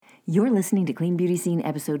You're listening to Clean Beauty Scene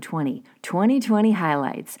episode 20, 2020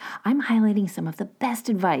 highlights. I'm highlighting some of the best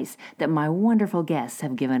advice that my wonderful guests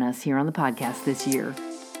have given us here on the podcast this year.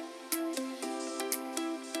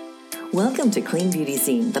 Welcome to Clean Beauty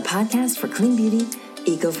Scene, the podcast for clean beauty,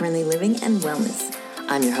 eco-friendly living, and wellness.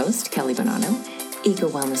 I'm your host, Kelly Bonanno,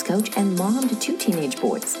 eco-wellness coach and mom to 2 teenage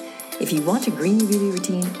boys. If you want to green your beauty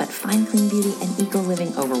routine but find clean beauty and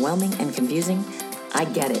eco-living overwhelming and confusing, I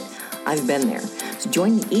get it. I've been there. So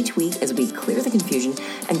join me each week as we clear the confusion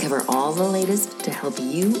and cover all the latest to help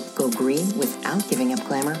you go green without giving up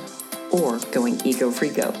glamour or going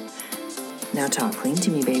eco-freako. Now talk clean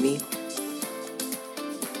to me, baby.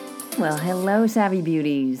 Well, hello, Savvy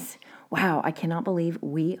Beauties. Wow, I cannot believe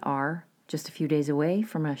we are just a few days away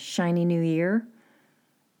from a shiny new year.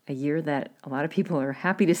 A year that a lot of people are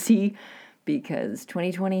happy to see because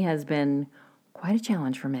 2020 has been quite a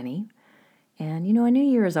challenge for many. And, a new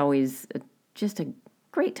year is always just a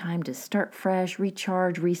great time to start fresh,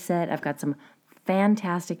 recharge, reset. I've got some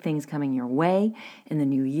fantastic things coming your way in the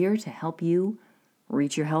new year to help you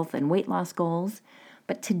reach your health and weight loss goals.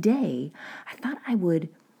 But today, I thought I would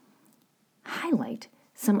highlight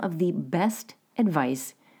some of the best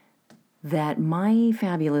advice that my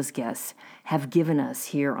fabulous guests have given us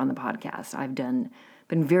here on the podcast. I've been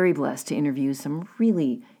very blessed to interview some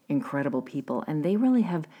really incredible people, and they really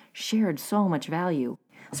have shared so much value.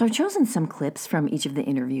 So I've chosen some clips from each of the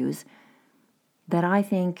interviews that I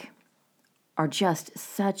think are just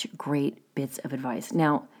such great bits of advice.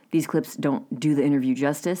 Now, these clips don't do the interview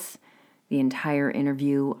justice. The entire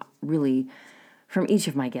interview, really, from each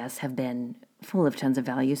of my guests have been full of tons of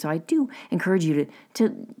value. So I do encourage you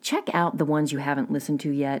to check out the ones you haven't listened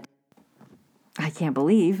to yet. I can't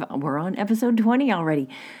believe we're on episode 20 already.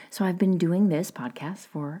 So I've been doing this podcast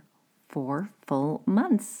for 4 full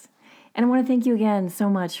months. And I want to thank you again so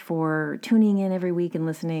much for tuning in every week and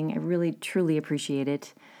listening. I really, truly appreciate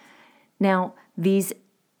it. Now, these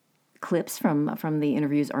clips from the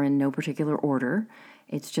interviews are in no particular order.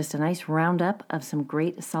 It's just a nice roundup of some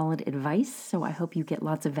great, solid advice. So I hope you get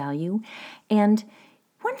lots of value. And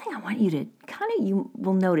one thing I want you to you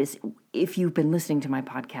will notice if you've been listening to my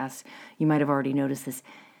podcast, you might have already noticed this.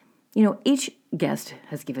 Each guest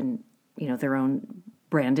has given, their own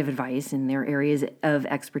brand of advice in their areas of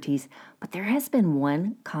expertise, but there has been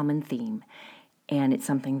one common theme, and it's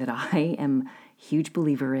something that I am a huge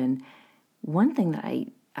believer in. One thing that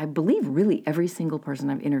I believe really every single person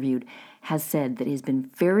I've interviewed has said that has been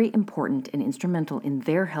very important and instrumental in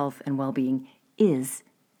their health and well-being is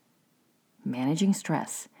managing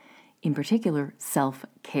stress, in particular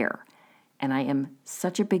self-care. And I am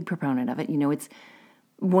such a big proponent of it. It's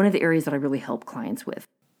one of the areas that I really help clients with.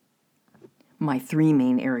 My 3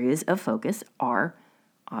 main areas of focus are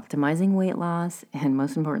optimizing weight loss and,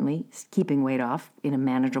 most importantly, keeping weight off in a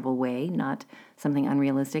manageable way, not something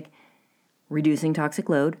unrealistic, reducing toxic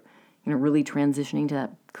load, really transitioning to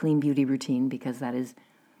that clean beauty routine because that is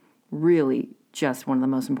really just one of the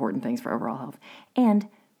most important things for overall health, and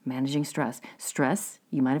managing stress. Stress,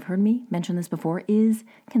 you might have heard me mention this before, is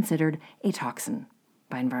considered a toxin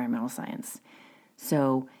by environmental science.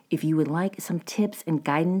 So if you would like some tips and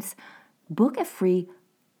guidance, book a free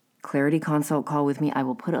clarity consult call with me. I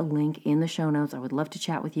will put a link in the show notes. I would love to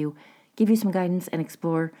chat with you, give you some guidance, and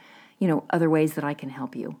explore, other ways that I can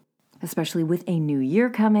help you. Especially with a new year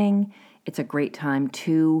coming, it's a great time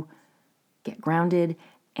to get grounded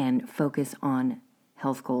and focus on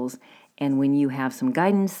health goals. And when you have some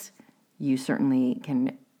guidance, you certainly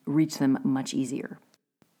can reach them much easier.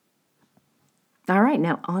 All right,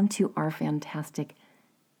 now on to our fantastic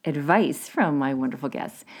advice from my wonderful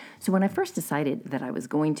guests. So when I first decided that I was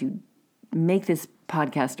going to make this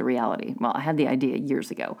podcast a reality, well, I had the idea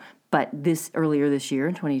years ago, but earlier this year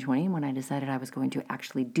in 2020, when I decided I was going to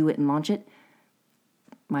actually do it and launch it,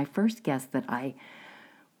 my first guest that I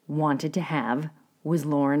wanted to have was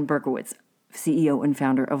Lauren Berkowitz, CEO and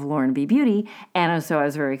founder of Lauren B. Beauty. And so I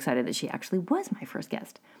was very excited that she actually was my first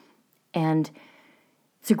guest. And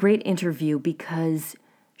it's a great interview because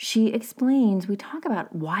we talk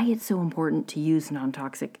about why it's so important to use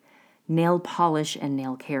non-toxic nail polish and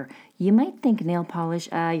nail care. You might think nail polish,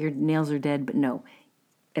 your nails are dead, but no,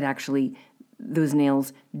 those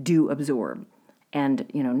nails do absorb.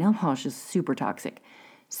 And, nail polish is super toxic.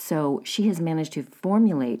 So she has managed to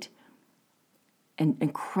formulate an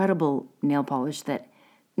incredible nail polish that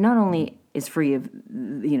not only is free of,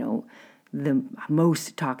 the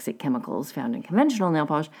most toxic chemicals found in conventional nail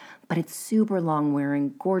polish, but it's super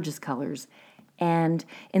long-wearing, gorgeous colors. And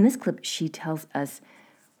in this clip, she tells us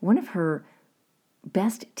one of her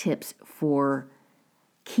best tips for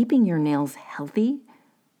keeping your nails healthy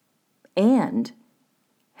and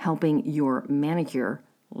helping your manicure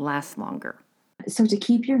last longer. So to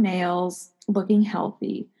keep your nails looking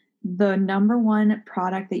healthy, the number one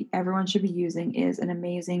product that everyone should be using is an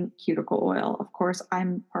amazing cuticle oil. Of course,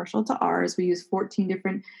 I'm partial to ours. We use 14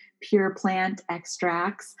 different pure plant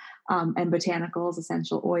extracts and botanicals,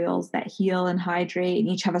 essential oils that heal and hydrate, and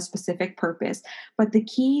each have a specific purpose. But the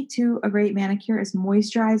key to a great manicure is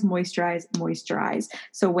moisturize, moisturize, moisturize.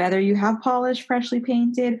 So whether you have polish freshly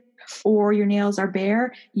painted or your nails are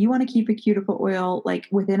bare, you want to keep a cuticle oil like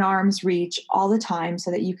within arm's reach all the time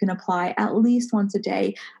so that you can apply at least once a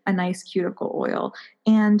day a nice cuticle oil.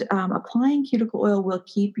 And applying cuticle oil will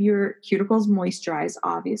keep your cuticles moisturized,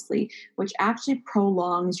 obviously, which actually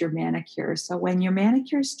prolongs your manicure. So when your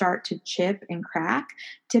manicures start to chip and crack,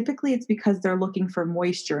 typically it's because they're looking for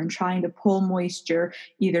moisture and trying to pull moisture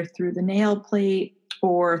either through the nail plate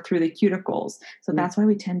or through the cuticles. So that's why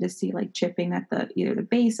we tend to see like chipping at the either the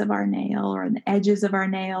base of our nail or in the edges of our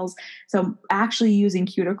nails. So actually using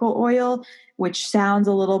cuticle oil, which sounds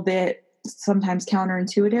a little bit sometimes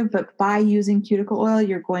counterintuitive, but by using cuticle oil,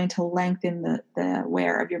 you're going to lengthen the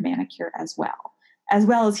wear of your manicure as well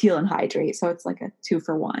as heal and hydrate. So it's like a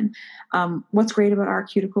 2-for-1. What's great about our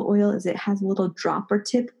cuticle oil is it has a little dropper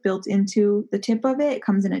tip built into the tip of it. It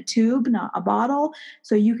comes in a tube, not a bottle.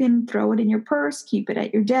 So you can throw it in your purse, keep it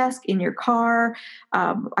at your desk, in your car.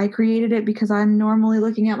 I created it because I'm normally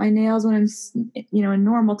looking at my nails when I'm, in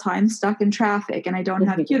normal times stuck in traffic and I don't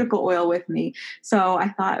have cuticle oil with me. So I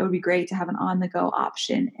thought it would be great to have an on-the-go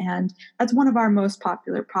option. And that's one of our most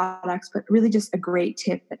popular products, but really just a great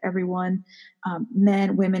tip that everyone,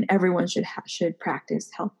 men, women, everyone should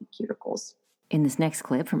practice healthy cuticles. In this next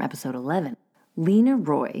clip from episode 11, Lena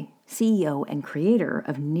Roy, CEO and creator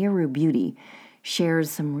of Neeru Beauty,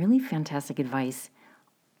 shares some really fantastic advice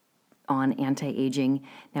on anti-aging.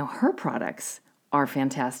 Now, her products are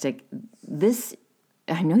fantastic.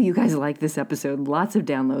 I know you guys like this episode, lots of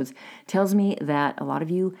downloads, tells me that a lot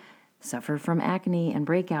of you suffer from acne and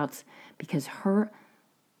breakouts because her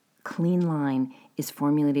clean line is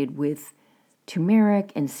formulated with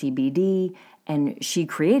turmeric and CBD, and she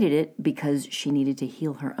created it because she needed to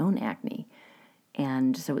heal her own acne.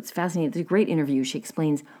 And so it's fascinating. It's a great interview. She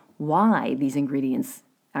explains why these ingredients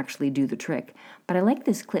actually do the trick. But I like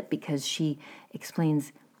this clip because she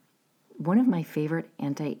explains one of my favorite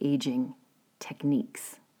anti-aging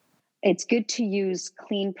techniques. It's good to use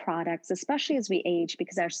clean products, especially as we age,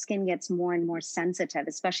 because our skin gets more and more sensitive,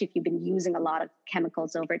 especially if you've been using a lot of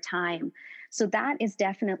chemicals over time. So that is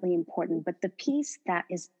definitely important. But the piece that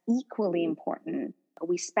is equally important,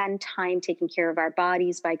 we spend time taking care of our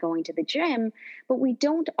bodies by going to the gym, but we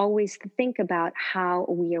don't always think about how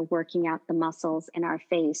we are working out the muscles in our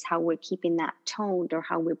face, how we're keeping that toned, or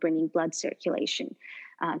how we're bringing blood circulation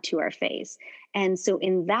to our face. And so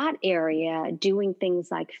in that area, doing things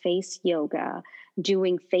like face yoga,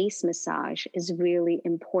 doing face massage is really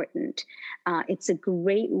important. It's a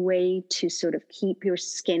great way to sort of keep your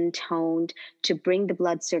skin toned, to bring the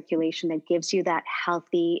blood circulation that gives you that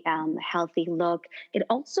healthy look. It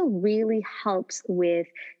also really helps with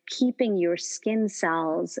keeping your skin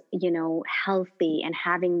cells, healthy and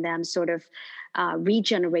having them sort of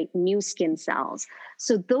regenerate new skin cells.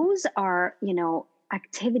 So those are,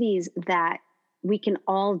 activities that we can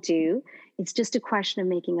all do. It's just a question of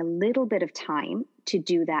making a little bit of time to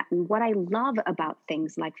do that. And what I love about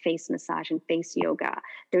things like face massage and face yoga,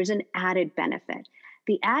 there's an added benefit.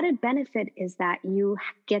 The added benefit is that you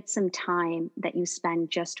get some time that you spend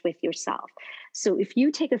just with yourself. So if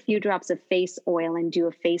you take a few drops of face oil and do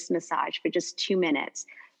a face massage for just 2 minutes,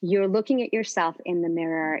 you're looking at yourself in the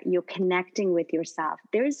mirror, you're connecting with yourself.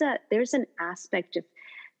 There's an aspect of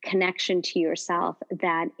connection to yourself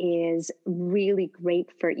that is really great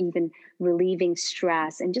for even relieving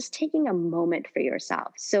stress and just taking a moment for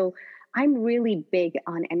yourself. So I'm really big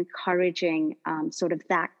on encouraging sort of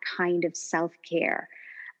that kind of self-care.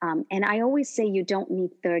 And I always say you don't need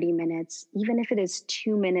 30 minutes, even if it is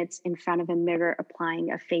 2 minutes in front of a mirror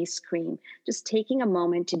applying a face cream, just taking a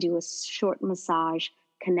moment to do a short massage,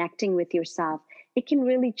 connecting with yourself. It can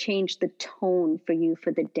really change the tone for you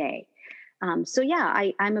for the day.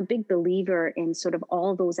 I'm a big believer in sort of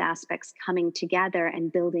all those aspects coming together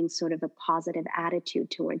and building sort of a positive attitude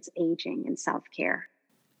towards aging and self-care.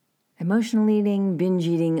 Emotional eating, binge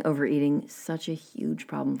eating, overeating, such a huge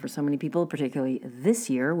problem for so many people, particularly this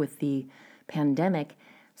year with the pandemic.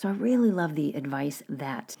 So I really love the advice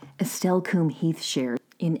that Estelle Coombe-Heath shared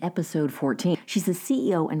in episode 14. She's the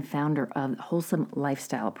CEO and founder of Wholesome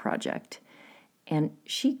Lifestyle Project, and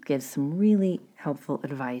she gives some really helpful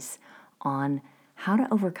advice on how to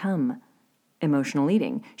overcome emotional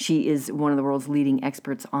eating. She is one of the world's leading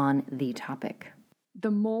experts on the topic.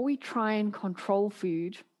 the more we try and control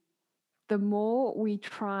food, the more we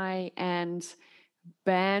try and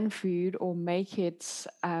ban food or make it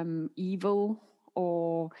evil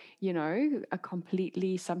or, a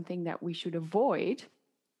completely something that we should avoid,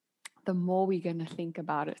 the more we're going to think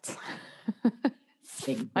about it.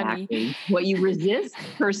 Exactly. What you resist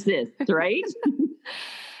persists, right?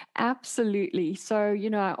 Absolutely. So,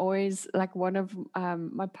 I always, like, one of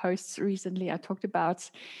my posts recently, I talked about,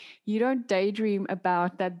 you don't daydream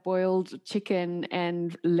about that boiled chicken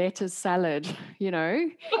and lettuce salad, you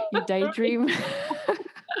daydream.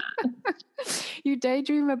 You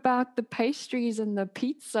daydream about the pastries and the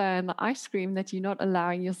pizza and the ice cream that you're not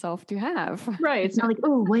allowing yourself to have. Right. It's not like,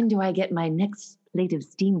 oh, when do I get my next plate of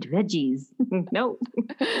steamed veggies? No.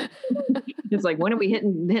 It's like, when are we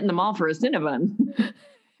hitting the mall for a Cinnabon?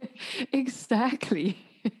 Exactly.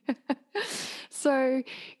 So,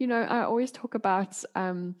 I always talk about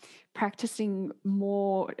practicing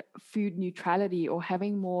more food neutrality or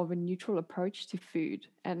having more of a neutral approach to food.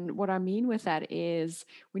 And what I mean with that is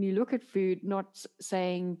when you look at food, not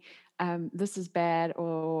saying this is bad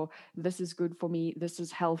or this is good for me, this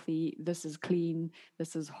is healthy, this is clean,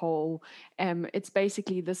 this is whole. It's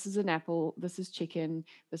basically, this is an apple, this is chicken,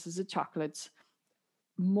 this is a chocolate.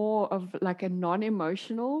 More of like a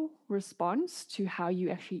non-emotional response to how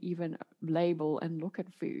you actually even label and look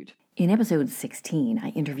at food. In episode 16, I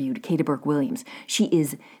interviewed Kata Burke-Williams. She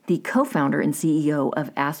is the co-founder and CEO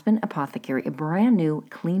of Aspen Apothecary, a brand new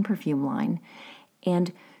clean perfume line.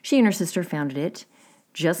 And she and her sister founded it,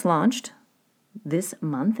 just launched this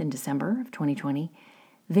month in December of 2020.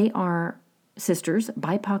 They are sisters,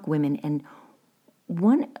 BIPOC women, and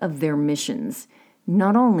one of their missions,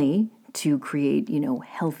 not only to create,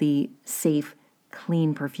 healthy, safe,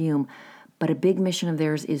 clean perfume, but a big mission of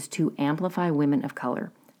theirs is to amplify women of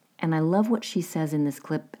color. And I love what she says in this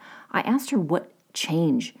clip. I asked her what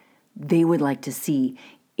change they would like to see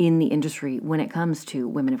in the industry when it comes to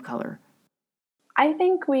women of color. I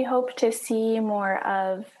think we hope to see more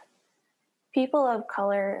of people of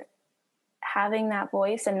color having that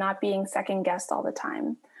voice and not being second guessed all the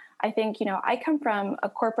time. I think, I come from a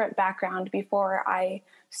corporate background before I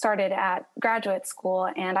started at graduate school,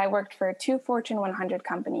 and I worked for 2 Fortune 100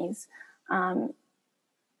 companies. And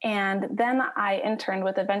then I interned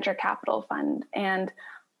with a venture capital fund. And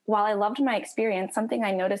while I loved my experience, something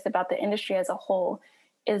I noticed about the industry as a whole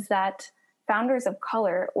is that founders of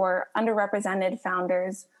color or underrepresented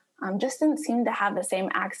founders just didn't seem to have the same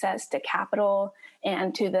access to capital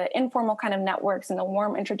and to the informal kind of networks and the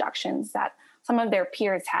warm introductions that some of their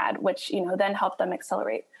peers had, which, then helped them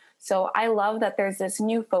accelerate. So I love that there's this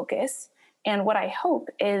new focus. And what I hope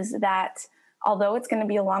is that although it's going to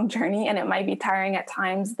be a long journey and it might be tiring at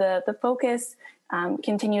times, the focus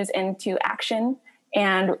continues into action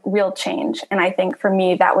and real change. And I think for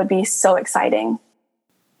me, that would be so exciting.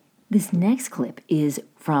 This next clip is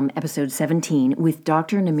from episode 17 with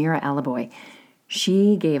Dr. Namira Alaboy.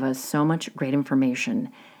 She gave us so much great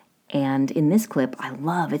information. And in this clip,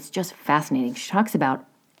 it's just fascinating. She talks about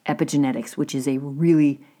epigenetics, which is a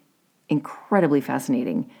really incredibly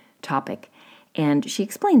fascinating topic. And she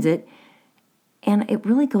explains it, and it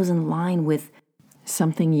really goes in line with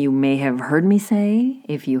something you may have heard me say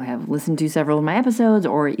if you have listened to several of my episodes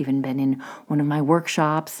or even been in one of my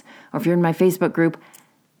workshops, or if you're in my Facebook group.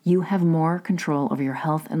 You have more control over your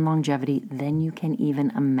health and longevity than you can even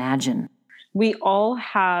imagine. We all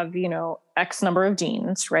have, X number of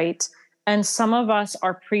genes, right? And some of us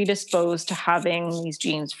are predisposed to having these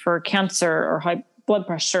genes for cancer or high blood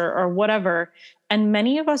pressure or whatever. And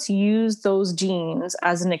many of us use those genes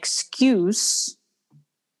as an excuse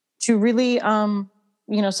to really,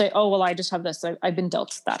 say, oh, well, I just have this. I've been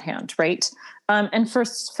dealt that hand, right? And for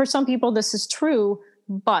some people, this is true.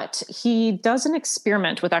 But he does an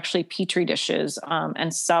experiment with actually Petri dishes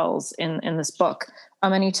and cells in this book.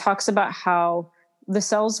 And he talks about how the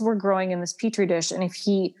cells were growing in this Petri dish. And if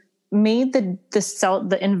he made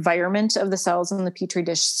the environment of the cells in the Petri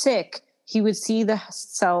dish sick, he would see the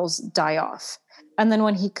cells die off. And then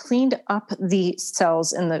when he cleaned up the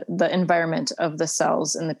cells in the environment of the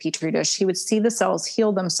cells in the Petri dish, he would see the cells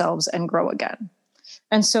heal themselves and grow again.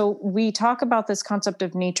 And so we talk about this concept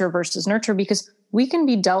of nature versus nurture because we can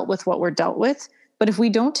be dealt with what we're dealt with. But if we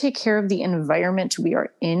don't take care of the environment we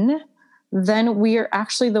are in, then we are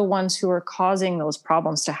actually the ones who are causing those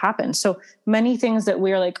problems to happen. So many things that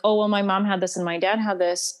we are like, oh, well, my mom had this and my dad had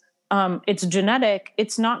this. It's genetic.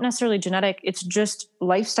 It's not necessarily genetic. It's just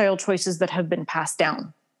lifestyle choices that have been passed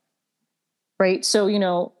down. Right. So,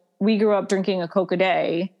 we grew up drinking a Coke a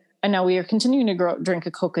day, and now we are continuing to drink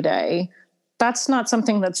a Coke a day. that's not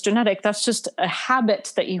something that's genetic. That's just a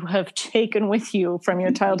habit that you have taken with you from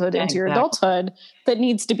your childhood into your adulthood that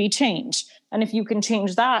needs to be changed. And if you can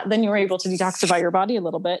change that, then you're able to detoxify your body a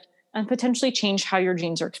little bit and potentially change how your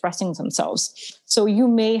genes are expressing themselves. So you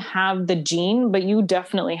may have the gene, but you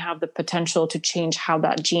definitely have the potential to change how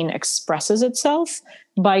that gene expresses itself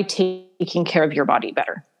by taking care of your body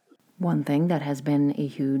better. One thing that has been a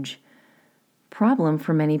huge problem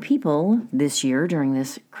for many people this year during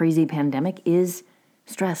this crazy pandemic is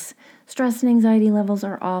stress. Stress and anxiety levels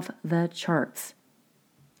are off the charts.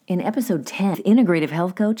 In episode 10, integrative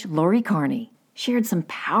health coach Lori Carney shared some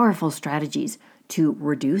powerful strategies to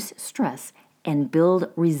reduce stress and build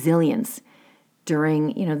resilience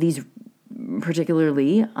during, these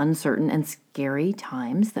particularly uncertain and scary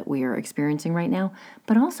times that we are experiencing right now,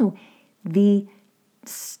 but also the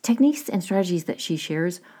techniques and strategies that she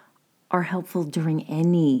shares are helpful during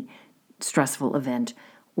any stressful event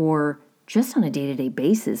or just on a day-to-day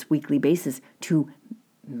basis, weekly basis, to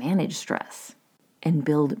manage stress and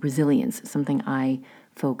build resilience, something I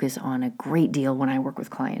focus on a great deal when I work with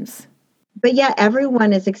clients. But yeah,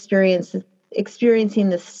 everyone is experiencing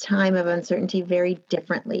this time of uncertainty very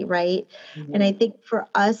differently, right? Mm-hmm. And I think for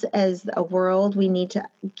us as a world, we need to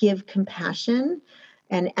give compassion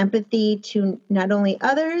and empathy to not only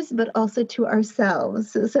others, but also to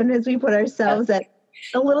ourselves. So sometimes we put ourselves at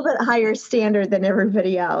a little bit higher standard than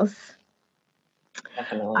everybody else.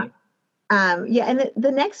 Definitely. And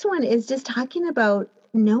the next one is just talking about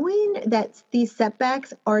knowing that these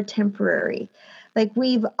setbacks are temporary. Like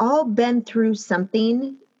we've all been through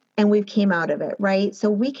something and we've came out of it, right? So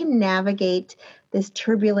we can navigate this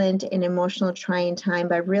turbulent and emotional trying time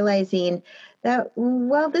by realizing that,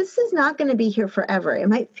 well, this is not going to be here forever. It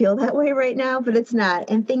might feel that way right now, but it's not.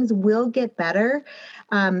 And things will get better.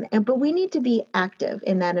 But we need to be active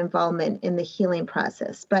in that involvement in the healing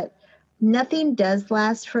process. But nothing does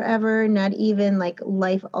last forever, not even like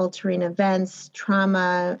life-altering events,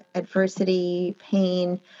 trauma, adversity,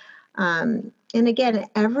 pain. And again,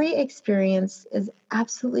 every experience is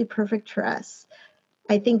absolutely perfect for us.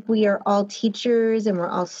 I think we are all teachers and we're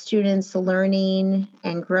all students learning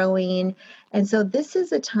and growing. And so this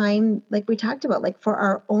is a time, like we talked about, like for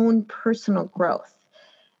our own personal growth.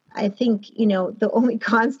 I think, the only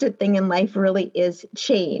constant thing in life really is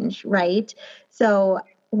change, right? So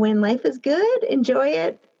when life is good, enjoy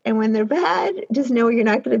it. And when they're bad, just know you're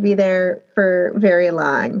not going to be there for very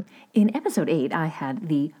long. In episode 8, I had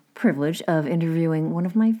the privilege of interviewing one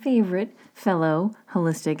of my favorite fellow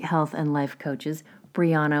holistic health and life coaches,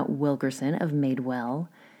 Brianna Wilkerson of Madewell.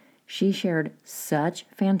 She shared such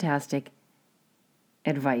fantastic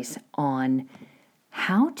advice on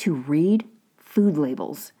how to read food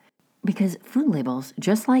labels. Because food labels,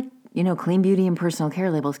 just like, clean beauty and personal care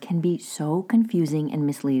labels, can be so confusing and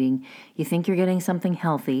misleading. You think you're getting something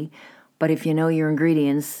healthy, but if you know your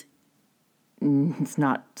ingredients, it's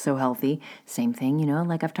not so healthy. Same thing,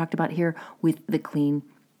 like I've talked about here with the clean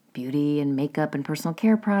beauty and makeup and personal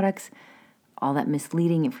care products. All that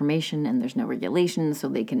misleading information, and there's no regulations, so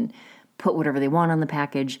they can put whatever they want on the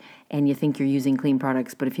package, and you think you're using clean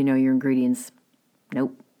products, but if you know your ingredients,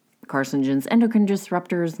 nope. Carcinogens, endocrine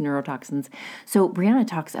disruptors, neurotoxins. So Brianna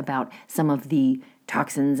talks about some of the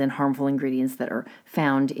toxins and harmful ingredients that are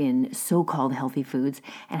found in so-called healthy foods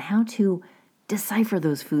and how to decipher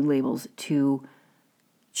those food labels to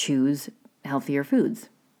choose healthier foods.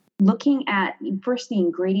 Looking at first the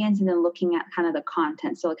ingredients and then looking at kind of the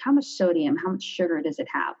content. So like how much sodium, how much sugar does it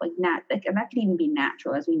have? Like that could even be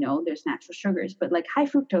natural. As we know, there's natural sugars, but like high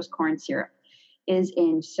fructose corn syrup is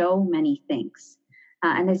in so many things.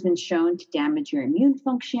 And has been shown to damage your immune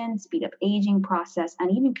function, speed up aging process, and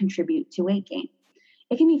even contribute to weight gain.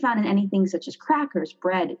 It can be found in anything such as crackers,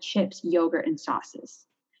 bread, chips, yogurt, and sauces.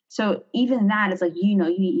 So even that is like, you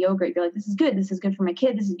eat yogurt, you're like, this is good for my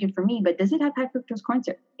kid, this is good for me, but does it have high fructose corn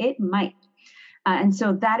syrup? It might. And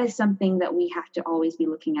so that is something that we have to always be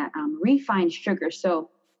looking at. Refined sugar. So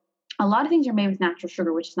a lot of things are made with natural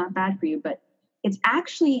sugar, which is not bad for you, but it's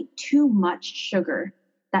actually too much sugar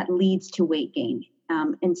that leads to weight gain.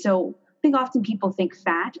 And so I think often people think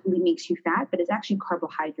fat makes you fat, but it's actually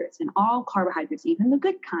carbohydrates. And all carbohydrates, even the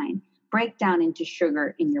good kind, break down into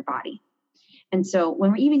sugar in your body. And so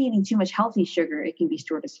when we're even eating too much healthy sugar, it can be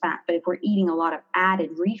stored as fat. But if we're eating a lot of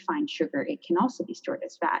added refined sugar, it can also be stored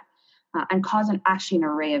as fat and cause an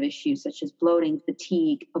array of issues such as bloating,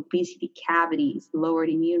 fatigue, obesity, cavities, lowered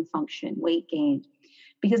immune function, weight gain.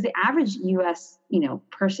 Because the average U.S.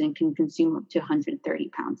 person can consume up to 130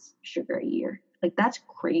 pounds of sugar a year. Like that's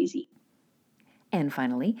crazy. And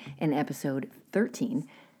finally, in episode 13,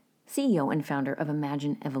 CEO and founder of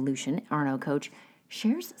Imagine Evolution, Arno Coach,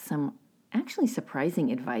 shares some actually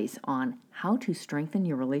surprising advice on how to strengthen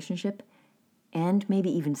your relationship and maybe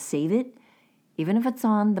even save it, even if it's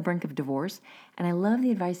on the brink of divorce. And I love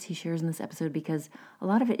the advice he shares in this episode because a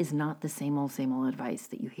lot of it is not the same old advice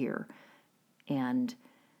that you hear. And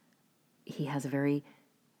he has a very,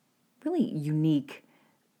 really unique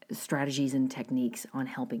strategies and techniques on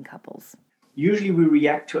helping couples. Usually we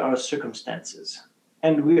react to our circumstances,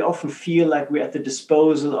 and we often feel like we're at the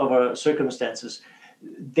disposal of our circumstances.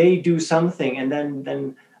 They do something, and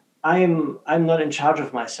then I'm not in charge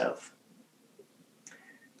of myself.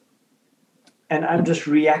 And I'm just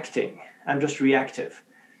reacting. I'm just reactive.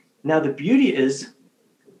 Now, the beauty is,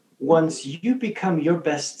 once you become your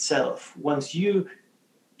best self, once you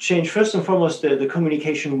change, first and foremost, the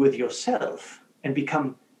communication with yourself and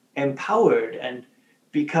become empowered and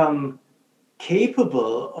become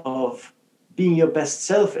capable of being your best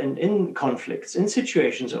self and in conflicts, in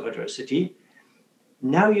situations of adversity,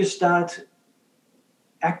 now you start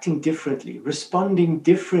acting differently, responding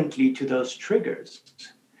differently to those triggers.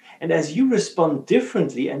 And as you respond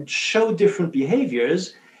differently and show different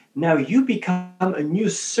behaviors, now you become a new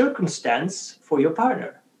circumstance for your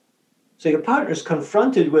partner. So your partner is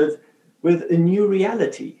confronted with a new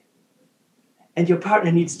reality, and your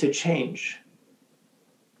partner needs to change.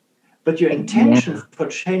 But your intention for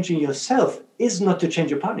changing yourself is not to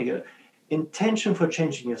change your partner. Your intention for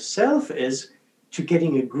changing yourself is to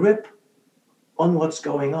getting a grip on what's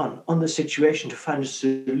going on the situation, to find a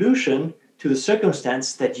solution to the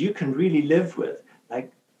circumstance that you can really live with,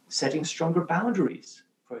 like setting stronger boundaries,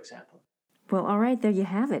 for example. Well, all right, there you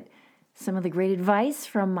have it. Some of the great advice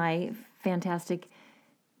from my fantastic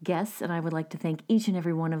guests, and I would like to thank each and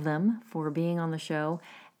every one of them for being on the show.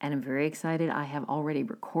 And I'm very excited. I have already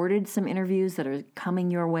recorded some interviews that are coming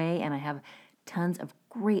your way, and I have tons of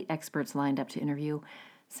great experts lined up to interview.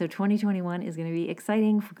 So 2021 is going to be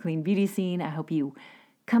exciting for Clean Beauty Scene. I hope you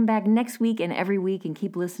come back next week and every week and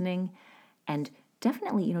keep listening. And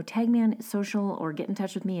definitely, tag me on social or get in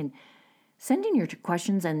touch with me and send in your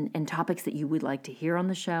questions and topics that you would like to hear on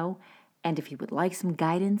the show. And if you would like some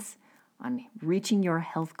guidance on reaching your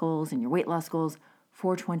health goals and your weight loss goals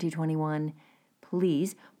for 2021,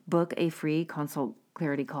 please book a free consult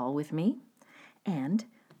clarity call with me. And,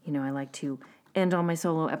 I like to end all my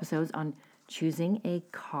solo episodes on choosing a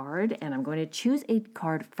card. And I'm going to choose a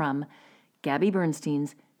card from Gabby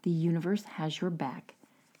Bernstein's The Universe Has Your Back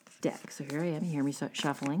deck. So here I am. You hear me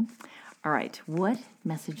shuffling. All right. What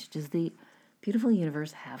message does the beautiful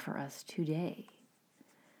universe have for us today?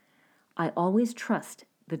 I always trust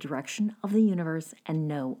the direction of the universe and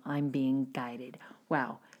know I'm being guided.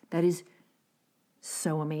 Wow. That is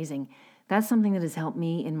so amazing. That's something that has helped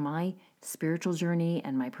me in my spiritual journey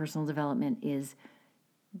and my personal development, is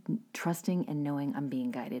trusting and knowing I'm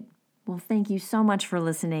being guided. Well, thank you so much for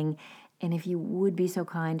listening. And if you would be so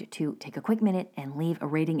kind to take a quick minute and leave a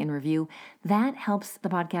rating and review, that helps the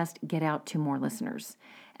podcast get out to more listeners.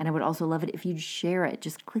 And I would also love it if you'd share it.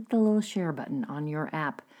 Just click the little share button on your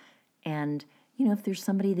app. And, if there's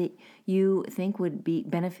somebody that you think would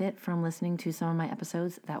benefit from listening to some of my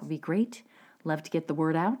episodes, that would be great. Love to get the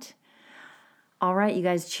word out. All right, you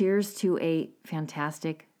guys, cheers to a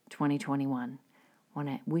fantastic 2021. Want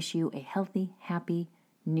to wish you a healthy, happy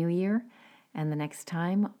new year. And the next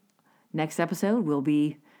episode will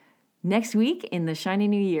be next week in the shiny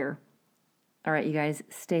new year. All right, you guys,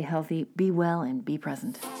 stay healthy, be well, and be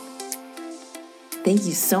present. Thank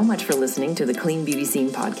you so much for listening to the Clean Beauty Scene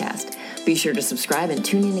podcast. Be sure to subscribe and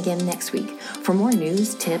tune in again next week for more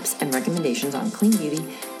news, tips, and recommendations on clean beauty,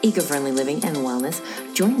 eco-friendly living, and wellness.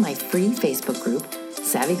 Join my free Facebook group,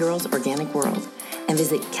 Savvy Girls Organic World, and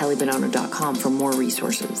visit kellybonanno.com for more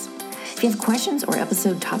resources. If you have questions or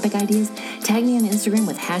episode topic ideas, tag me on Instagram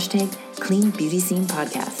with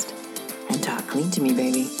 #CleanBeautyScenePodcast. And talk clean to me,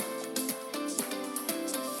 baby.